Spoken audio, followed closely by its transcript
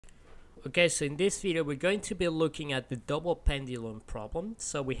Okay, so in this video we're going to be looking at the double pendulum problem.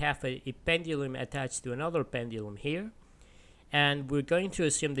 So we have a pendulum attached to another pendulum here, and we're going to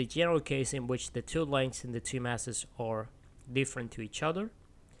assume the general case in which the two lengths and the two masses are different to each other.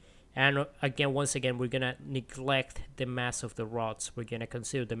 And again, once again, we're going to neglect the mass of the rods. We're going to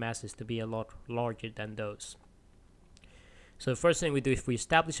consider the masses to be a lot larger than those. So the first thing we do is we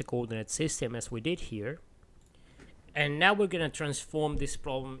establish a coordinate system as we did here. And now we're going to transform this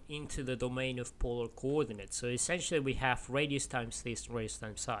problem into the domain of polar coordinates. So essentially we have radius times this, radius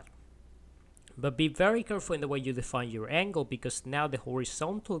times that. But be very careful in the way you define your angle, because now the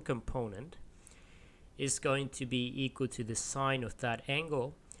horizontal component is going to be equal to the sine of that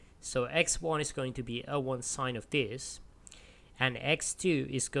angle. So x1 is going to be L1 sine of this, and x2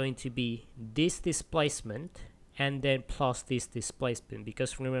 is going to be this displacement and then plus this displacement,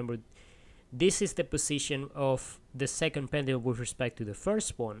 because remember, this is the position of the second pendulum with respect to the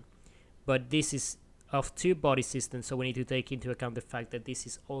first one, but this is of two-body system, so we need to take into account the fact that this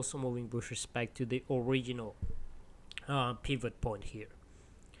is also moving with respect to the original pivot point here.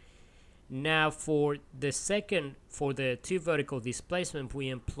 Now for the two vertical displacement, we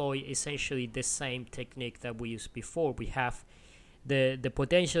employ essentially the same technique that we used before. We have the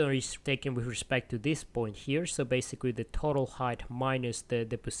potential is taken with respect to this point here, so basically the total height minus the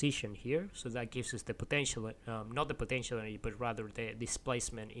position here, so that gives us the potential, not the potential energy, but rather the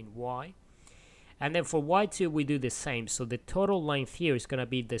displacement in y. And then for y2 we do the same, so the total length here is going to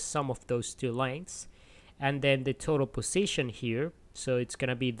be the sum of those two lengths, and then the total position here, so it's going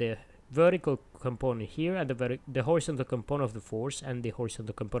to be the vertical component here and the horizontal component of the force and the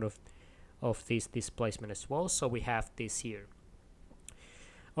horizontal component of this displacement as well. So we have this here.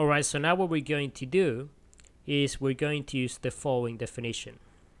 Alright, so now what we're going to do is we're going to use the following definition.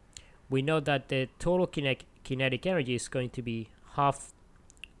 We know that the total kinetic energy is going to be half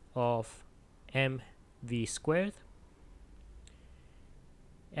of mv squared.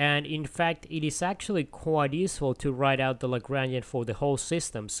 And in fact, it is actually quite useful to write out the Lagrangian for the whole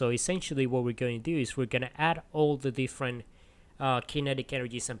system. So essentially what we're going to do is we're going to add all the different kinetic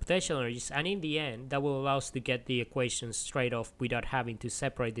energies and potential energies, and in the end that will allow us to get the equation straight off without having to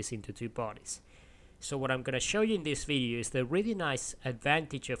separate this into two bodies. So what I'm going to show you in this video is the really nice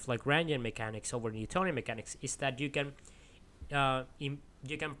advantage of Lagrangian mechanics over Newtonian mechanics is that you can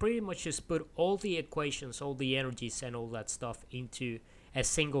pretty much just put all the equations, all the energies and all that stuff into a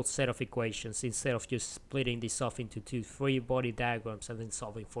single set of equations instead of just splitting this off into two free-body diagrams and then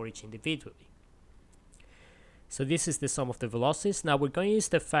solving for each individually. So this is the sum of the velocities. Now we're going to use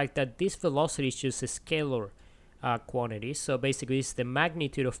the fact that this velocity is just a scalar quantity. So basically it's the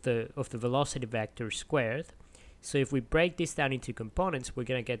magnitude of the velocity vector squared. So if we break this down into components, we're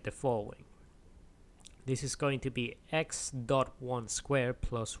going to get the following. This is going to be x dot 1 squared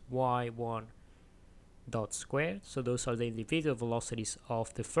plus y1 dot squared. So those are the individual velocities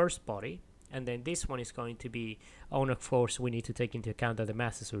of the first body. And then this one is going to be, and of course we need to take into account that the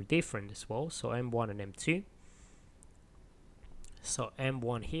masses are different as well. So m1 and m2. So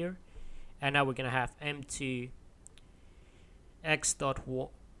m1 here, and now we're going to have m2 x dot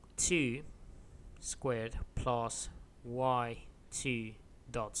 2 squared plus y2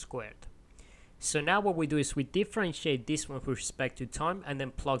 dot squared. So now what we do is we differentiate this one with respect to time and then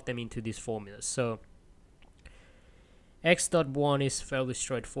plug them into this formula. So x dot 1 is fairly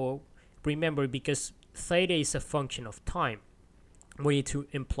straightforward. Remember, because theta is a function of time, we need to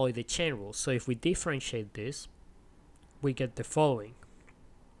employ the chain rule. So if we differentiate this, we get the following.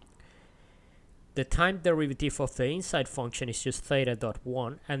 The time derivative of the inside function is just theta dot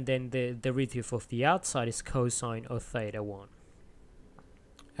 1, and then the derivative of the outside is cosine of theta 1.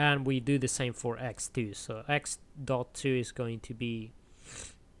 And we do the same for x2. So x dot 2 is going to be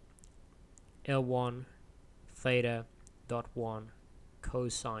L1 theta dot 1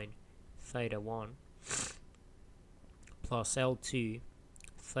 cosine theta 1 plus L2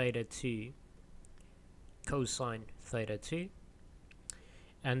 theta 2 cosine theta 2,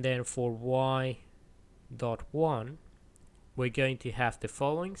 and then for y dot 1 we're going to have the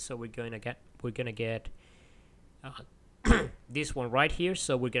following. So we're going to get this one right here.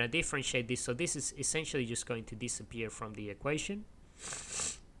 So we're going to differentiate this, so this is essentially just going to disappear from the equation,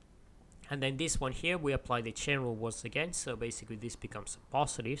 and then this one here we apply the chain rule once again. So basically this becomes a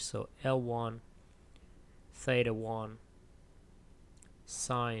positive, so L1 theta 1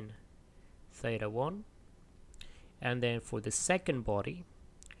 sine theta 1. And then for the second body,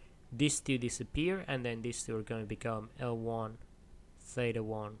 these two disappear, and then these two are going to become L1 theta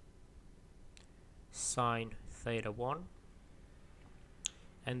 1 sine theta 1.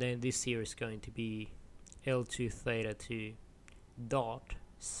 And then this here is going to be L2 theta 2 dot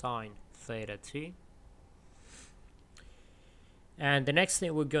sine theta 2. And the next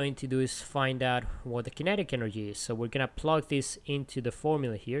thing we're going to do is find out what the kinetic energy is. So we're going to plug this into the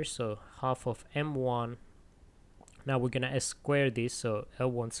formula here. So half of m1. Now we're going to square this. So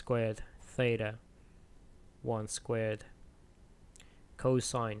L1 squared theta 1 squared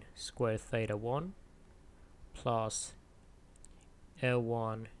cosine squared theta 1 plus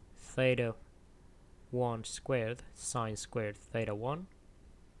L1 theta 1 squared sine squared theta 1.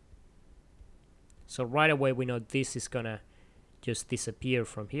 So right away we know this is going to just disappear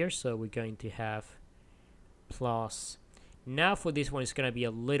from here, so we're going to have plus. Now for this one, it's going to be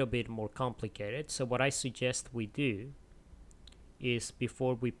a little bit more complicated. So what I suggest we do is,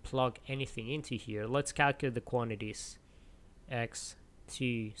 before we plug anything into here, let's calculate the quantities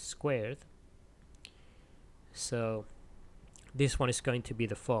x2 squared. So this one is going to be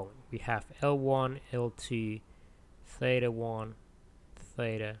the following. We have L1 L2 theta 1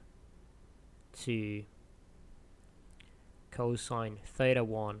 theta 2 cosine theta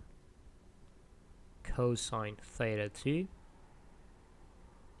 1 cosine theta 2.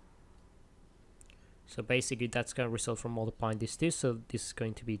 So basically that's going to result from multiplying these two, so this is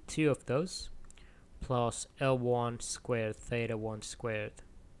going to be 2 of those plus L1 squared theta 1 squared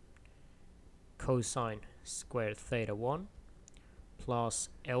cosine squared theta 1 plus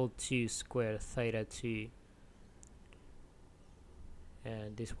L2 squared theta 2,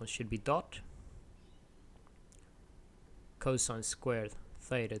 and this one should be dot cosine squared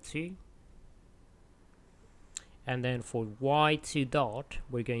theta 2. And then for y2 dot,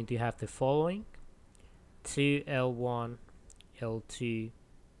 we're going to have the following: 2 L1 L2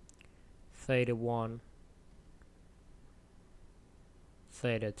 theta 1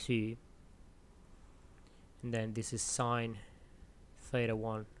 theta 2, and then this is sine theta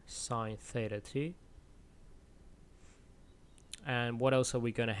 1 sine theta 2. And what else are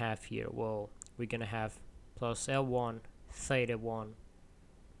we going to have here? Well, we're going to have plus L1 theta 1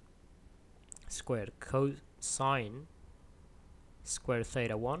 squared cosine squared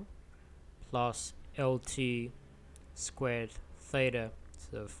theta 1 plus L2 squared theta,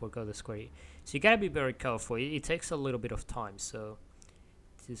 so forgot the square. So you gotta be very careful, it takes a little bit of time. So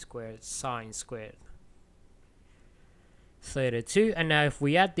 2 squared sine squared theta 2, and now if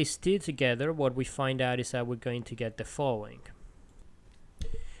we add these two together, what we find out is that we're going to get the following.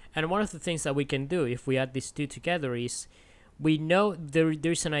 And one of the things that we can do if we add these two together is, we know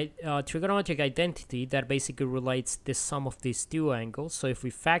there's an trigonometric identity that basically relates the sum of these two angles. So if we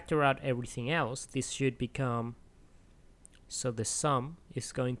factor out everything else, this should become, so the sum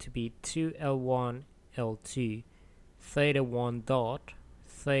is going to be 2L1 L2 theta 1 dot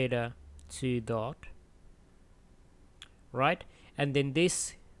theta 2 dot, right? And then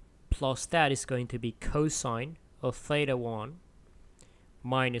this plus that is going to be cosine of theta 1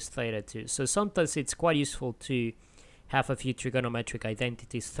 minus theta 2. So sometimes it's quite useful to have a few trigonometric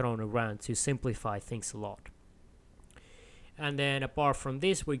identities thrown around to simplify things a lot. And then apart from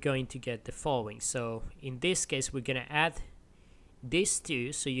this, we're going to get the following. So in this case, we're going to add these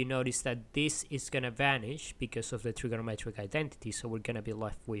two. So you notice that this is going to vanish because of the trigonometric identity. So we're going to be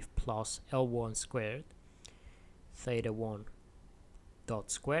left with plus L1 squared theta 1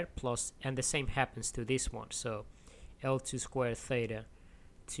 dot squared plus, and the same happens to this one. So L2 squared theta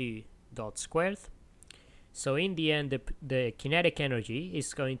 2 dot squared. So in the end, the kinetic energy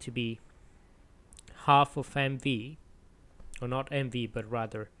is going to be half of mv, or not mv, but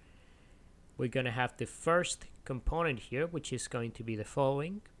rather we're going to have the first component here, which is going to be the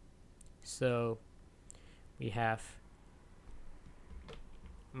following. So we have,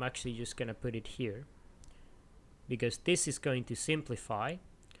 I'm actually just going to put it here because this is going to simplify.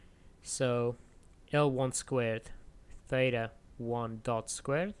 So L1 squared theta 1 dot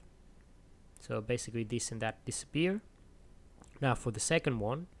squared. So basically this and that disappear. Now for the second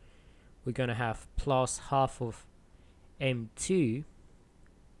one, we're going to have plus half of m2.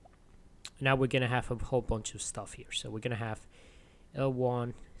 Now we're going to have a whole bunch of stuff here. So we're going to have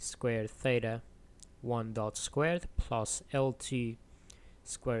L1 squared theta 1 dot squared plus L2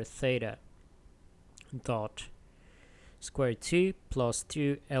 squared theta dot square 2 plus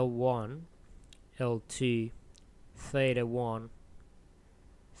 2 L1 L2 theta 1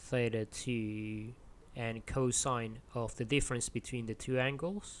 theta 2 and cosine of the difference between the two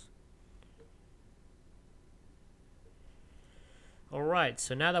angles. Alright,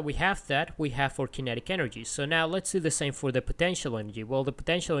 so now that we have that, we have our kinetic energy. So now let's do the same for the potential energy. Well, the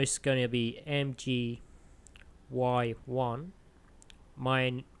potential is going to be mg y1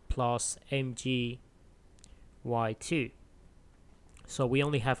 mine plus mg y2. So we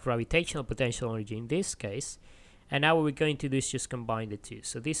only have gravitational potential energy in this case, And now what we're going to do is just combine the two.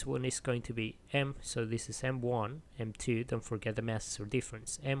 So this one is going to be m, so this is m1, m2, don't forget the masses are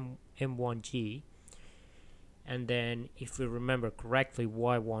different, m1g, and then if we remember correctly,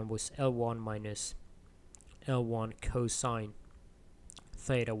 y1 was L1 minus L1 cosine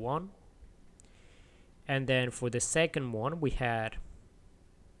theta 1. And then for the second one, we had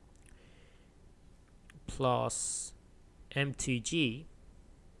plus m2g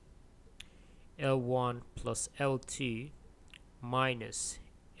L1 plus L2 minus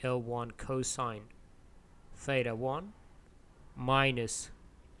L1 cosine theta 1 minus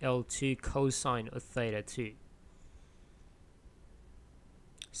L2 cosine of theta 2.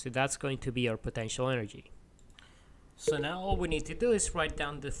 So that's going to be our potential energy. So now all we need to do is write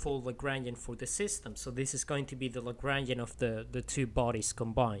down the full Lagrangian for the system. So this is going to be the Lagrangian of the two bodies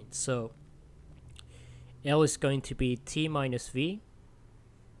combined. So L is going to be T minus V.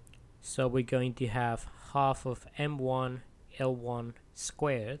 So we're going to have half of m1 L1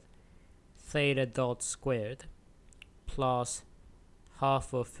 squared theta dot squared plus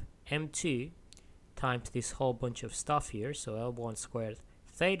half of m2 times this whole bunch of stuff here. So L1 squared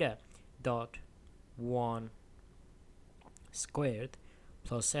theta dot 1 squared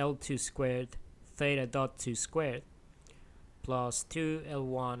plus L2 squared theta dot 2 squared plus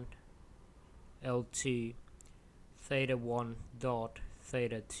 2L1 L2 theta 1 dot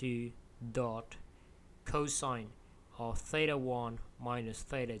theta 2 dot cosine of theta 1 minus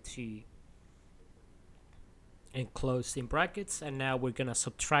theta 2 enclosed in brackets. And now we're gonna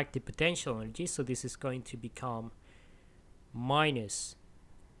subtract the potential energy, so this is going to become minus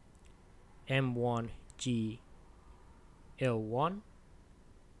m1g L1,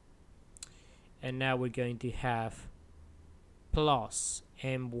 and now we're going to have plus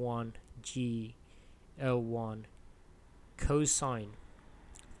m1g L1 cosine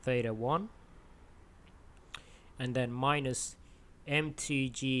theta 1, and then minus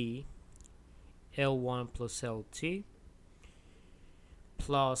m2g L1 plus L2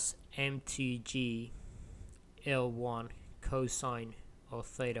 plus m2g L1 cosine of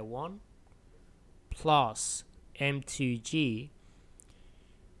theta 1 plus m2g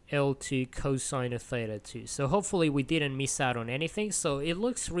L2 cosine of theta 2. So hopefully we didn't miss out on anything. So it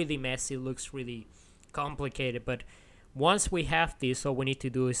looks really messy, it looks really complicated, but once we have this, all we need to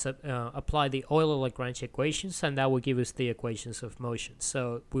do is apply the Euler-Lagrange equations, and that will give us the equations of motion.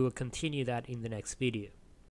 So we will continue that in the next video.